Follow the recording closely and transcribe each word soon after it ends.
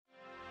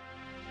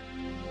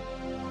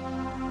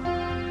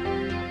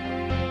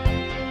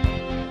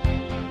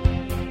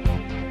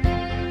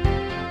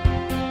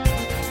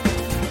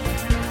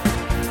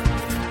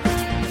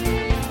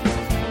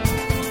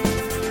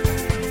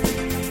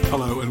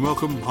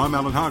welcome. I'm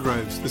Alan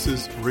Hargraves. This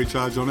is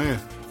Recharge on Air.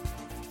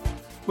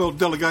 Well,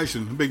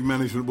 delegation, a big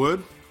management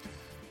word.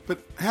 But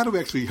how do we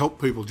actually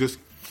help people just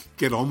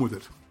get on with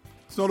it?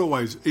 It's not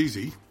always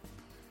easy.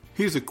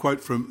 Here's a quote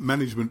from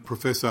management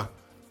professor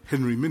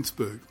Henry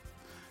Mintzberg.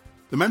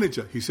 The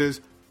manager, he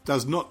says,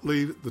 does not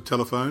leave the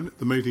telephone,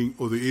 the meeting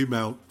or the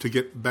email to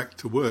get back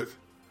to work.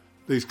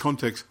 These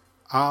contacts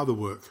are the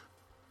work.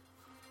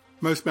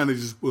 Most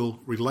managers will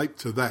relate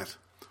to that.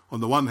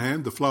 On the one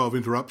hand, the flow of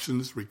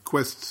interruptions,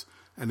 requests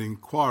and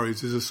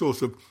inquiries is a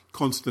source of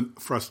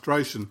constant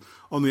frustration.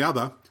 On the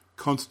other,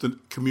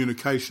 constant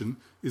communication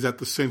is at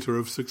the centre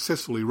of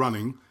successfully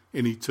running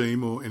any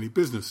team or any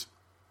business.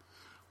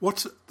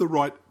 What's the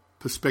right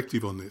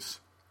perspective on this?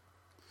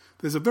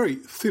 There's a very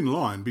thin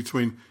line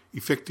between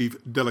effective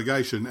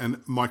delegation and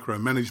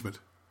micromanagement.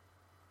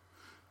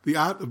 The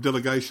art of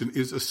delegation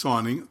is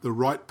assigning the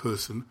right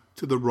person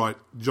to the right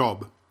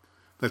job.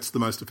 That's the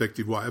most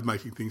effective way of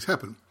making things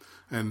happen.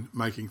 And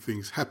making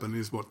things happen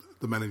is what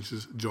the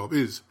manager's job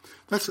is.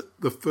 That's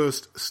the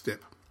first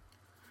step.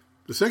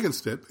 The second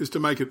step is to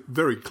make it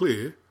very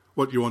clear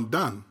what you want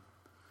done.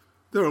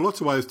 There are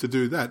lots of ways to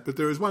do that, but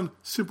there is one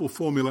simple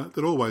formula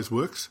that always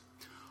works.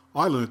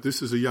 I learnt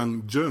this as a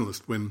young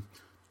journalist when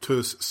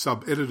terse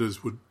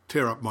sub-editors would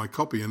tear up my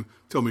copy and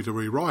tell me to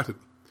rewrite it.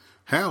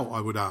 How,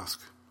 I would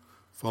ask.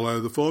 Follow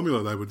the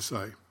formula, they would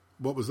say.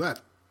 What was that?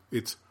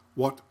 It's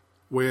what,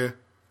 where,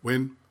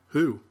 when,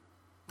 who.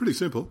 Pretty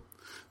simple.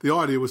 The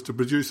idea was to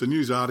produce a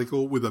news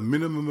article with a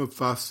minimum of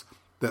fuss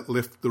that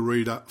left the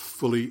reader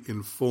fully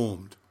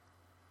informed.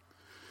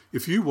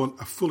 If you want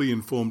a fully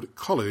informed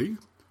colleague,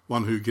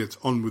 one who gets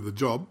on with the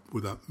job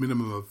with a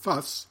minimum of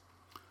fuss,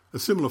 a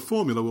similar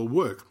formula will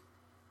work.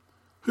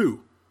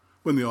 Who?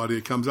 When the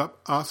idea comes up,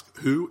 ask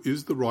who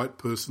is the right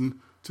person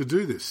to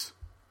do this.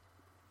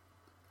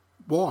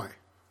 Why?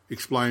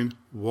 Explain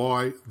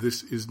why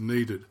this is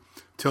needed.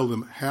 Tell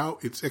them how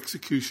its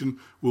execution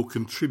will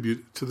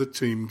contribute to the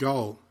team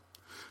goal.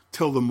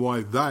 Tell them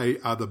why they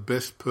are the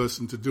best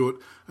person to do it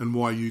and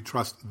why you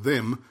trust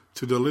them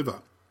to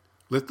deliver.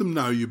 Let them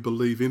know you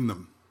believe in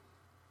them.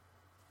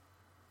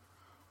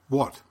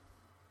 What?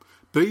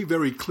 Be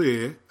very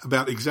clear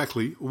about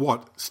exactly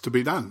what's to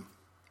be done.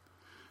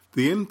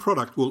 The end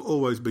product will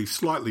always be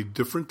slightly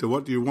different to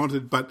what you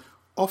wanted, but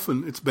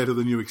often it's better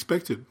than you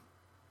expected.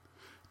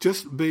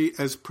 Just be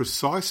as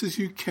precise as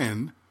you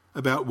can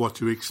about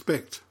what you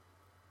expect.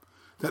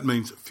 That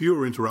means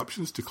fewer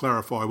interruptions to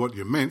clarify what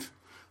you meant.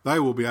 They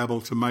will be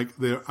able to make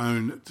their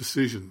own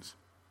decisions.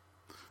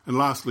 And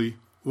lastly,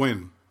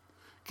 when?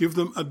 Give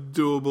them a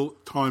doable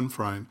time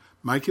frame.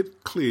 Make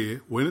it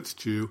clear when it's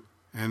due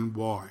and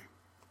why.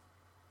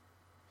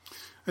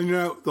 And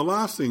the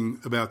last thing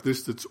about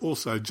this that's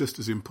also just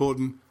as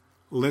important,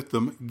 let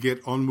them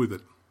get on with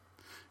it.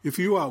 If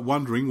you are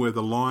wondering where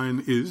the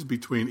line is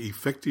between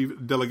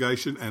effective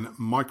delegation and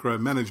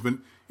micromanagement,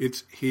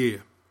 it's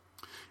here.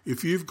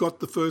 If you've got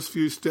the first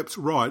few steps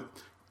right,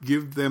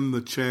 give them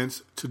the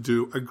chance to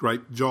do a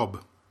great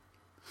job.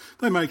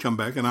 They may come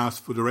back and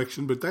ask for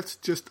direction, but that's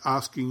just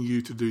asking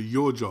you to do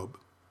your job.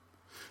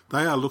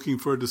 They are looking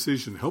for a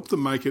decision. Help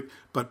them make it,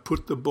 but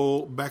put the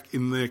ball back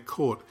in their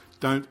court.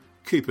 Don't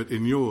keep it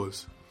in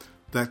yours.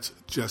 That's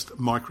just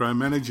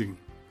micromanaging.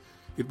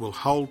 It will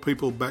hold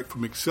people back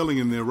from excelling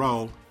in their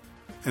role,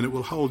 and it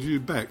will hold you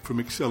back from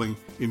excelling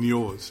in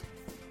yours.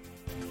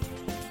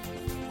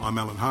 I'm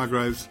Alan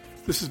Hargraves.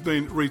 This has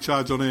been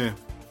Recharge on Air.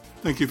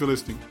 Thank you for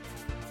listening.